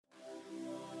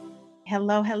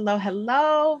Hello, hello,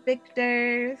 hello,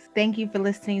 Victors. Thank you for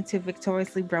listening to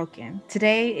Victoriously Broken.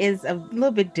 Today is a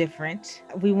little bit different.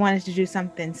 We wanted to do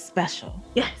something special.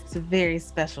 Yes. It's a very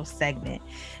special segment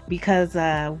because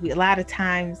a lot of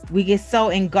times we get so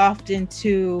engulfed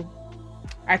into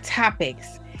our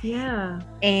topics. Yeah.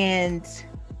 And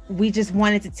we just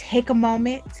wanted to take a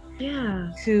moment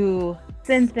to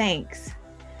send thanks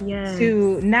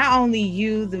to not only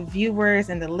you, the viewers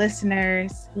and the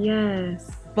listeners,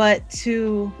 but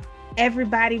to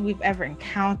everybody we've ever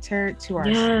encountered, to our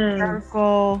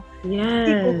circle,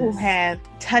 people who have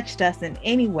touched us in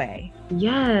any way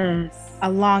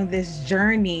along this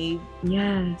journey.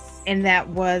 And that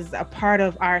was a part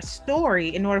of our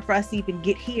story in order for us to even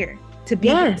get here, to be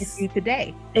here with you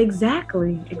today.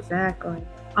 Exactly.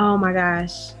 Oh my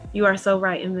gosh. You are so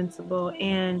right, Invincible.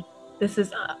 And this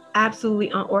is absolutely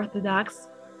unorthodox,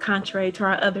 contrary to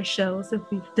our other shows that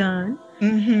we've done.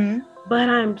 Mm-hmm. But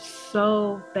I'm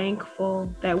so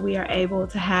thankful that we are able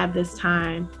to have this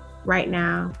time right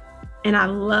now. And I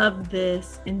love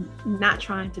this, and not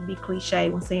trying to be cliche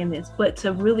when saying this, but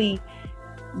to really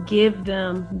give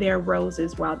them their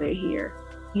roses while they're here,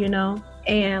 you know?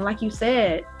 And like you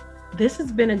said, this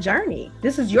has been a journey.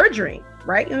 This is your dream,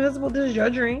 right, Invincible? This is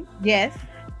your dream. Yes.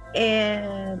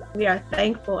 And we are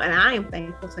thankful, and I am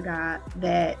thankful to God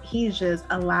that He's just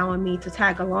allowing me to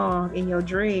tag along in your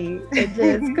dream and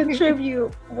just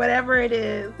contribute whatever it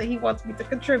is that He wants me to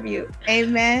contribute.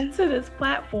 Amen. To this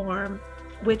platform,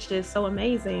 which is so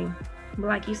amazing.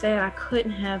 Like you said, I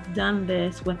couldn't have done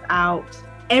this without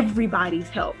everybody's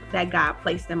help that God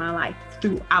placed in my life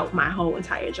throughout my whole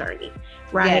entire journey,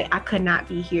 right? Yeah. I could not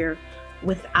be here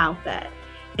without that.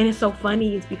 And it's so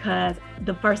funny is because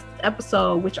the first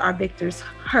episode, which our victors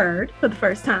heard for the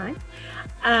first time,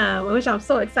 which I'm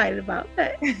so excited about,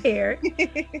 that aired.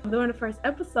 During the first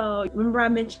episode, remember I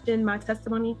mentioned my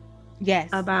testimony? Yes.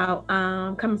 About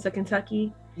coming to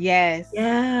Kentucky? Yes.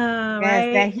 Yeah, yes,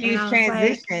 right? That huge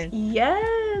transition. Like,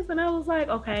 yes. And I was like,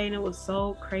 okay. And it was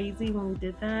so crazy when we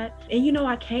did that. And, you know,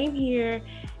 I came here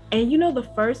and, you know, the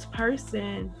first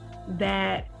person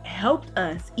that helped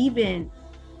us even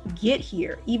get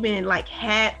here, even like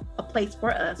had a place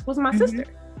for us, was my sister.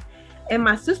 And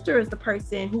my sister is the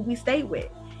person who we stayed with.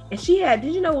 And she had,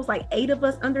 did you know it was like 8 of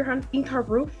us underneath her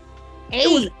roof? 8. It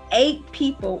was 8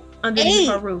 people underneath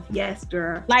her roof. Yes,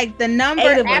 girl. Like the number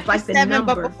 8 of after us, like 7, the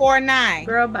number, but before 9.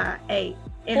 Girl, by 8.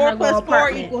 4 plus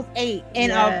 4 equals 8. In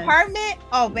an apartment?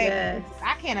 Oh, baby. Yes.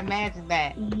 I can't imagine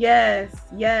that. Yes.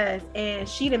 And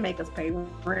she didn't make us pay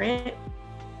rent.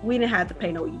 We didn't have to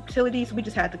pay no utilities. We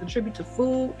just had to contribute to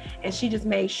food. And she just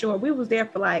made sure we was there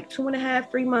for like 2.5,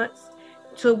 3 months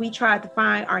till we tried to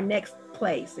find our next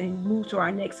place and move to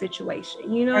our next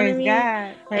situation. You know what I mean?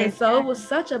 And so it was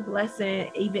such a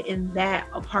blessing, even in that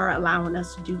part, allowing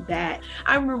us to do that.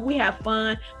 I remember we had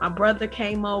fun. My brother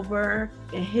came over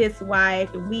and his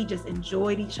wife, and we just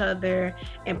enjoyed each other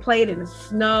and played in the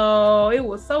snow. It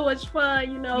was so much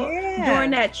fun, you know,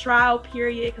 during that trial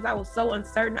period, because I was so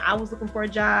uncertain. I was looking for a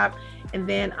job. And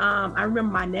then I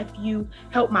remember my nephew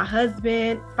helped my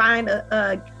husband find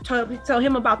tell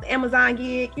him about the Amazon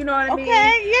gig. You know what I mean?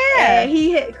 Okay, yeah. And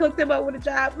he had hooked him up with a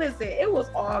job. Listen, it was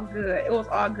all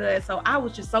good. So I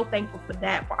was just so thankful for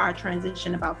that, for our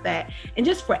transition about that. And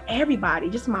just for everybody,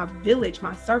 just my village,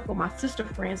 my circle, my sister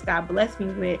friends, God bless me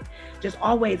with, just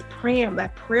always praying,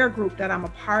 that prayer group that I'm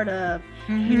a part of.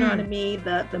 You know what I mean?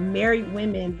 The married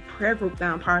women prayer group that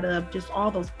I'm part of, just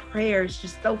all those prayers,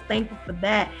 just so thankful for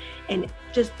that. And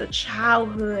just the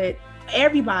childhood,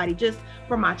 everybody, just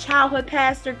from my childhood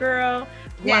pastor, girl,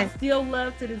 who I still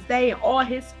love to this day, and all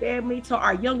his family, to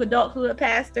our young adulthood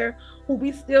pastor, who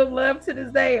we still love to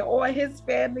this day, and all his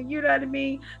family, you know what I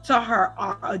mean? To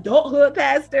our adulthood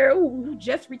pastor, who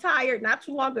just retired not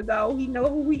too long ago. He know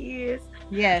who he is.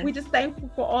 Yes. We just thankful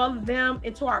for all of them.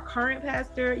 And to our current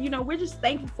pastor, you know, we're just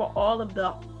thankful for all of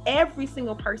every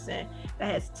single person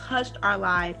that has touched our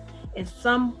life in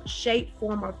some shape,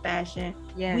 form, or fashion.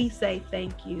 We say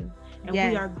thank you, and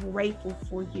we are grateful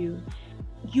for you.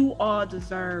 You all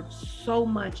deserve so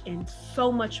much and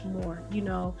so much more, you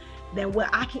know, than what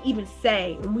I can even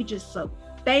say. And we just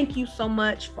thank you so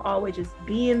much for always just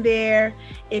being there.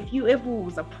 If it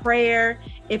was a prayer,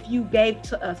 if you gave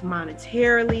to us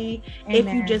monetarily, if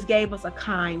you just gave us a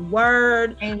kind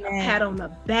word, a pat on the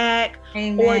back,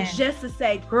 or just to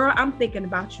say, girl, I'm thinking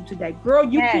about you today. Girl,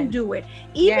 you can do it.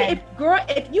 Even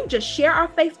if you just share our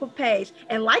Facebook page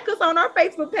and like us on our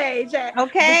Facebook page at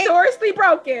Victoriously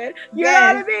Broken, you know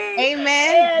what I mean?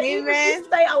 Amen. And even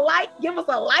say a like, give us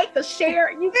a like, a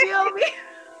share, you feel me?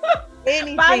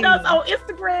 Find us on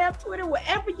Instagram, Twitter,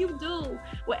 whatever you do,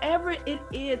 whatever it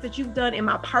is that you've done in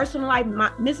my personal life, my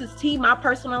Mrs. T, my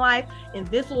personal life, and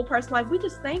this little personal life. We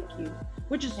just thank you.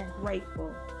 We're just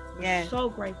grateful. We're so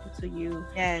grateful to you.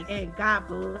 Yes. And God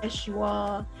bless you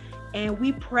all. And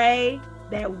we pray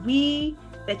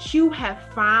that you have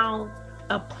found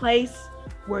a place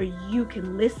where you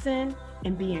can listen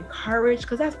and be encouraged,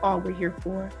 because that's all we're here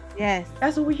for. Yes.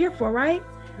 That's what we're here for, right?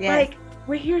 Yes. Like,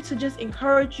 we're here to just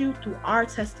encourage you through our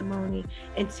testimony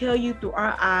and tell you through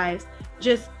our eyes,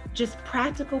 just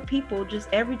practical people, just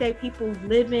everyday people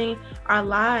living our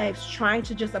lives, trying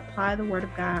to just apply the word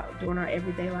of God during our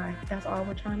everyday life. That's all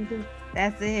we're trying to do.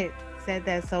 That's it. Said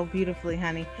that so beautifully,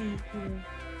 honey. Thank you.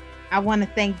 I want to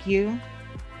thank you.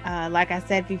 Like I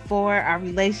said before, our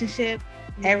relationship,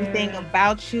 everything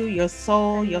about you, your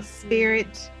soul, your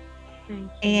spirit.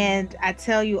 And I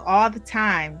tell you all the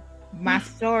time, my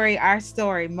story, our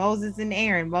story, Moses and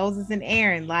Aaron.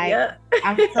 Like,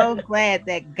 I'm so glad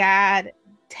that God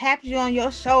tapped you on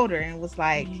your shoulder and was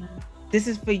like, this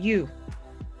is for you.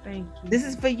 Thank you. This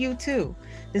is for you too.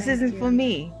 This isn't for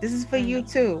me. This is for you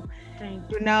too.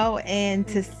 You know, and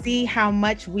to see how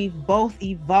much we've both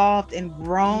evolved and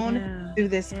grown through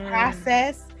this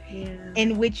process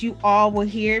in which you all will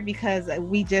hear, because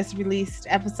we just released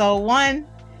episode 1.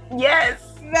 Yes.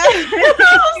 I'm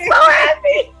so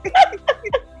happy.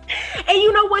 And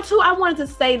you know what too? I wanted to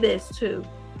say this too.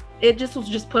 It just was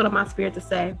just put on my spirit to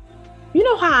say, you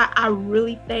know how I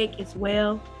really think as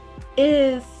well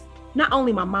is not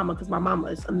only my mama, because my mama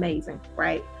is amazing,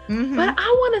 right? Mm-hmm. But I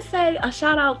want to say a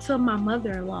shout out to my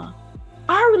mother-in-law.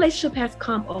 Our relationship has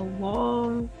come a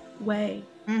long way.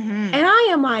 Mm-hmm. And I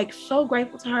am like so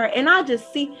grateful to her. And I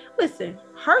just see, listen,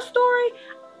 her story,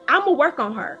 I'm gonna work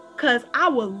on her, because I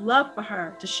would love for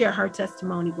her to share her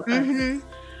testimony with us.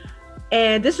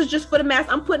 And this is just for the mass.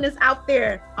 I'm putting this out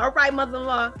there. All right,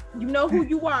 mother-in-law, you know who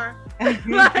you are. Like,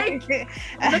 looking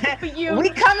for you. We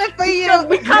coming for you.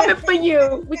 We coming for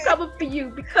you. We coming for you.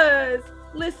 Because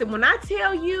listen, when I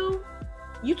tell you,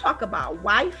 you talk about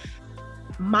wife,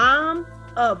 mom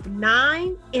of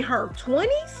 9 in her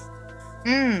 20s.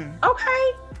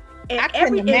 Okay. And I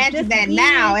couldn't imagine that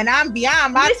now, and I'm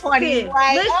beyond my 20s,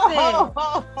 right?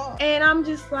 Listen. And I'm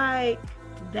just like,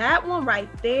 that one right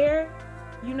there,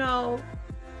 you know,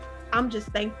 I'm just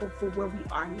thankful for where we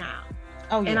are now.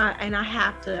 Oh, yeah. And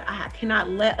I cannot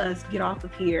let us get off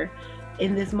of here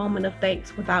in this moment of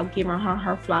thanks without giving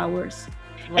her flowers.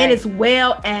 Right. And as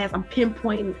well as I'm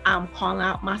calling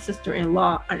out my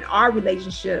sister-in-law, and our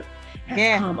relationship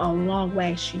has come a long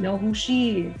way. She know who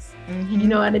she is. You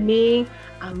know what I mean?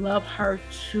 I love her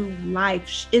to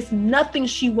life. It's nothing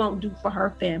she won't do for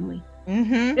her family.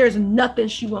 There's nothing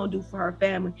she won't do for her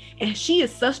family. And she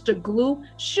is such the glue,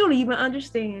 she don't even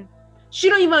understand. She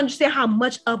don't even understand how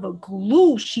much of a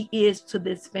glue she is to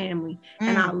this family.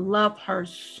 And I love her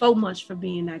so much for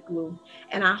being that glue.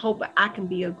 And I hope I can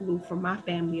be a glue for my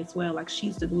family as well, like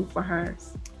she's the glue for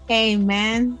hers.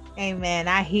 Amen. Amen.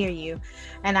 I hear you.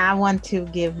 And I want to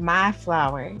give my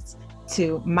flowers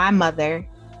to my mother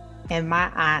and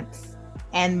my aunts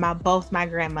and both my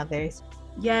grandmothers.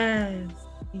 Yes.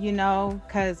 You know,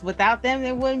 because without them,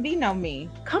 there wouldn't be no me.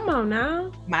 Come on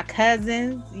now. My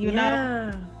cousins, you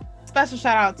know. Special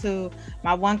shout out to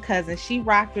my one cousin. She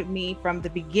rocked with me from the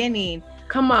beginning.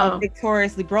 Come on. Of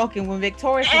Victoriously Broken, when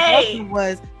Victoriously Broken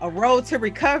was a road to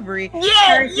recovery.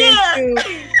 Into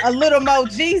a little more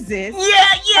Jesus.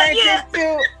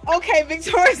 Into, okay,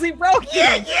 Victoriously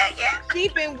Broken.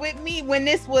 She's been with me when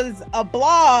this was a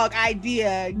blog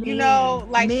idea, you know,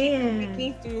 like she took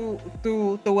me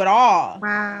through it all.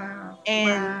 Wow.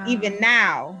 And even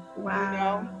now, you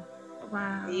know.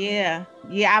 Wow. Yeah,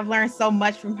 I've learned so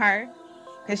much from her,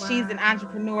 because she's an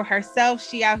entrepreneur herself.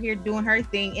 She out here doing her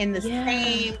thing in the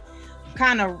same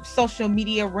kind of social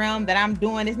media realm that I'm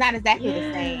doing. It's not exactly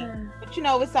the same, but you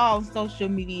know, it's all social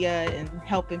media and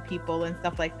helping people and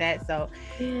stuff like that. So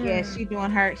she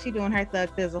doing her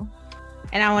thug thizzle.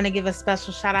 And I want to give a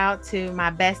special shout out to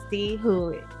my bestie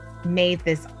who made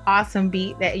this awesome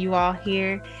beat that you all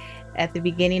hear at the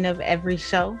beginning of every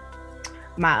show.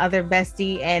 My other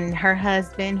bestie and her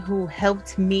husband, who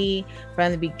helped me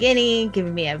from the beginning,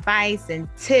 giving me advice and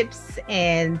tips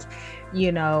and,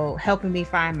 you know, helping me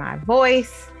find my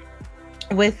voice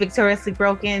with Victoriously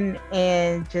Broken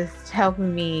and just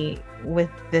helping me with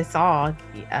this all.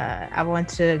 I want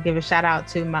to give a shout out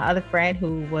to my other friend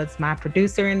who was my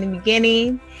producer in the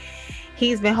beginning.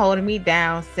 He's been holding me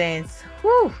down since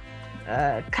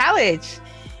college.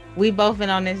 We both been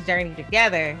on this journey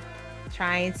together,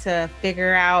 trying to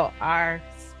figure out our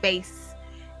space,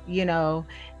 you know,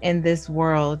 in this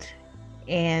world.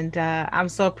 And I'm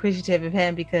so appreciative of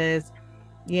him because,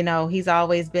 you know, he's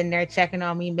always been there checking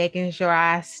on me, making sure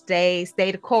I stay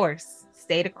the course.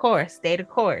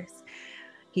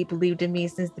 He believed in me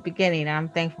since the beginning. I'm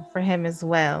thankful for him as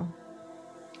well.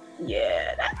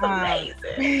 Yeah, that's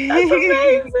amazing. That's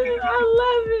amazing. I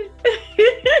love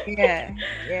it.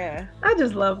 Yeah. I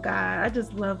just love God. I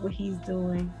just love what he's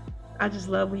doing. I just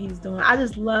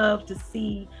love to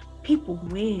see people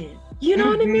win. You know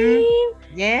what I mean?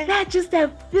 Yeah. That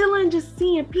feeling, just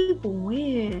seeing people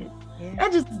win. Yeah.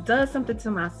 That just does something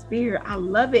to my spirit. I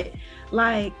love it.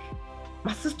 Like,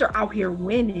 my sister out here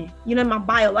winning, you know, my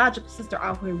biological sister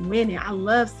out here winning. I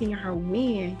love seeing her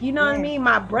win. You know what I mean?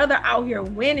 My brother out here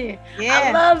winning.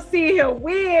 I love seeing him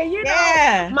win. You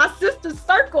know, my sister's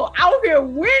circle out here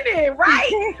winning,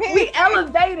 right? We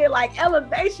elevated, like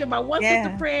elevation. My one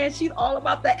sister friend, she's all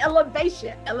about the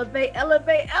elevation. Elevate.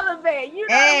 You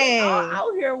know, all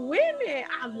out here winning.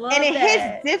 I love and that. And it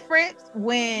hits different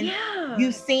when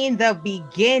you've seen the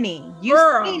beginning.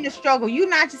 You've seen the struggle. You're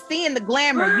not just seeing the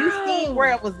glamour. You've seen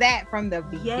where it was at from the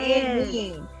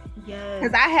beginning.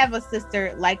 Because I have a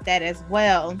sister like that as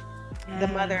well. The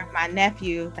mother of my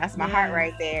nephew. That's my heart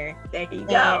right there. There you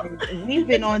go. And we've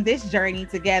been on this journey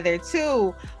together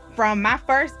too, from my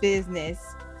first business.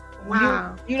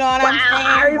 Wow. You know what I'm saying?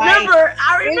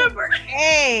 I remember.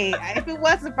 If it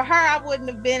wasn't for her, I wouldn't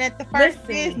have been at the first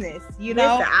business, you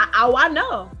know? I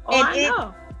know. I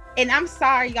know. And I'm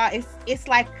sorry, y'all. It's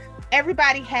like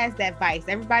everybody has that vice.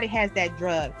 Everybody has that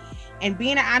drug. And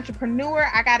being an entrepreneur,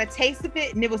 I got a taste of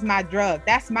it, and it was my drug.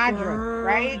 That's my drug,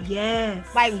 right? Yes.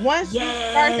 Like once you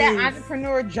start that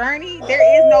entrepreneur journey, there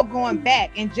is no going back.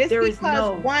 And just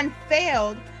because one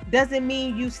failed doesn't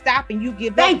mean you stop and you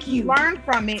give up. You learn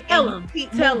from it and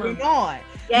keep moving on.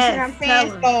 Yes. You see what I'm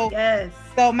saying?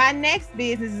 So my next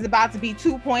business is about to be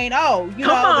 2.0. You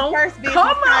know, the first business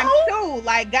time 2.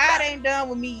 Like, God ain't done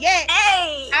with me yet.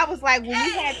 I was like, when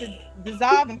we had to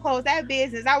dissolve and close that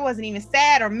business, I wasn't even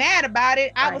sad or mad about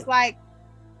it. I was like,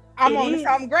 I'm on to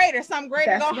something greater. Something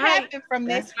greater gonna happen from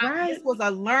this. This was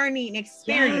a learning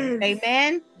experience.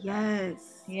 Amen.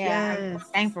 I'm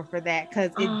thankful for that,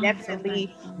 because it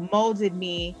definitely molded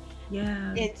me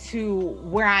into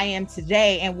where I am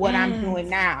today and what I'm doing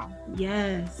now.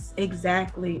 Yes,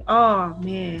 exactly. Oh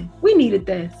man, we needed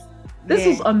this. This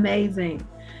was amazing.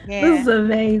 This is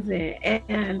amazing.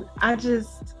 And I'm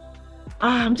just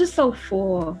so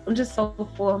full.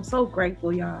 I'm so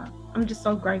grateful, y'all. I'm just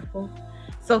so grateful,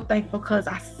 so thankful, because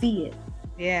I see it.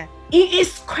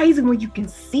 It's crazy when you can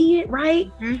see it, right?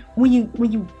 When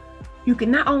you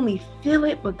can not only feel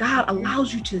it, but God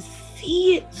allows you to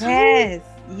see it too.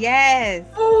 Yes.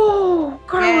 Oh,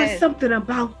 girl, it's something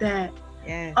about that.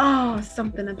 Oh,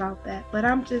 something about that. But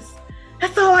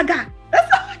that's all I got.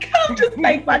 I'm just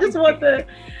thankful. I just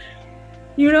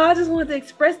want to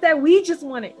express that. We just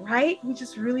want it, right? We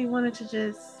just really wanted to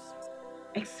just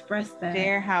express that.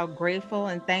 Share how grateful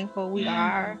and thankful we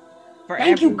are for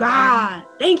Thank you, God.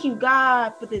 Thank you,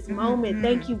 God, for this moment.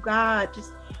 Thank you, God.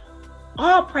 Just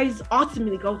all praise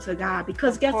ultimately go to God,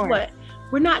 because guess what?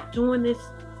 We're not doing this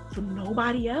for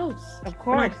nobody else. Of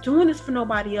course. We're not doing this for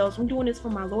nobody else. We're doing this for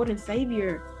my Lord and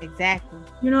Savior. Exactly.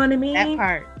 You know what I mean? That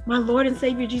part. My Lord and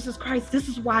Savior, Jesus Christ. This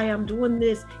is why I'm doing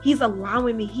this. He's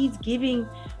allowing me. He's giving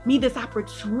me this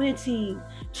opportunity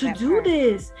to do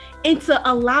this, and to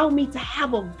allow me to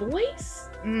have a voice.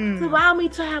 To allow me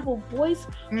to have a voice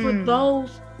for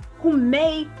those who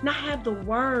may not have the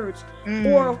words,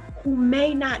 or who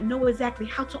may not know exactly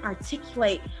how to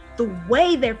articulate the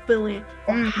way they're feeling,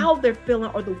 or how they're feeling,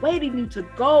 or the way they need to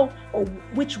go, or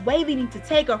which way they need to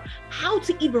take, or how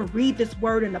to even read this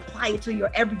word and apply it to your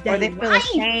everyday life. Or they feel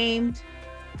ashamed.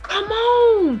 Come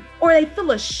on. Or they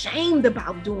feel ashamed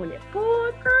about doing it.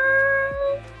 Boy,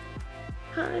 girl.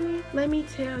 Honey, let me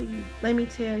tell you.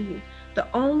 The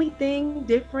only thing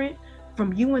different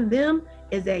from you and them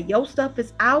is that your stuff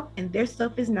is out and their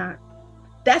stuff is not.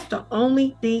 That's the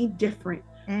only thing different,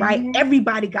 right?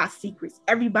 Everybody got secrets.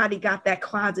 Everybody got that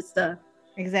closet stuff.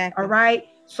 Exactly. All right.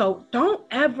 So don't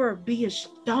be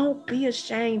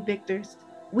ashamed, victors.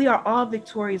 We are all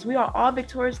victorious. We are all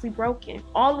victoriously broken.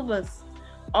 All of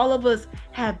us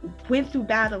have went through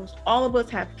battles. All of us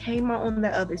have came out on the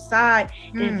other side.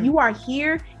 And if you are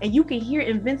here and you can hear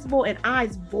Invincible and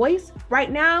I's voice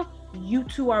right now, you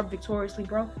too are victoriously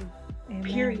broken. Amen.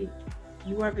 Period.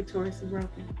 You are victoriously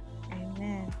broken.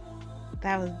 Amen.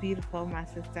 That was beautiful, my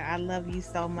sister. I love you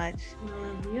so much.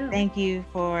 Yeah. Thank you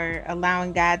for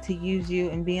allowing God to use you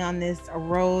and be on this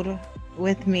road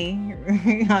with me,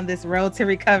 on this road to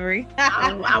recovery.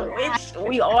 I wish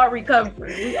we are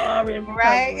recovering. We are recovering.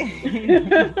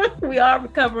 Right? We are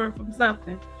recovering from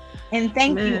something. And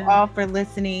thank you all for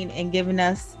listening and giving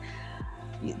us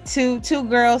two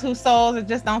girls whose souls are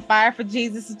just on fire for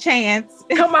Jesus a chance.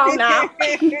 Come on now.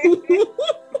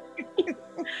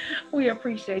 We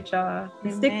appreciate y'all.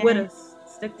 And stick with us.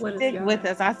 Stick with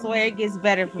us. I swear it gets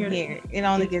better from here. It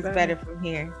only gets better from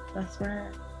here. That's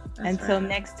right. Until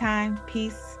next time,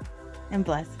 peace and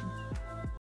blessings.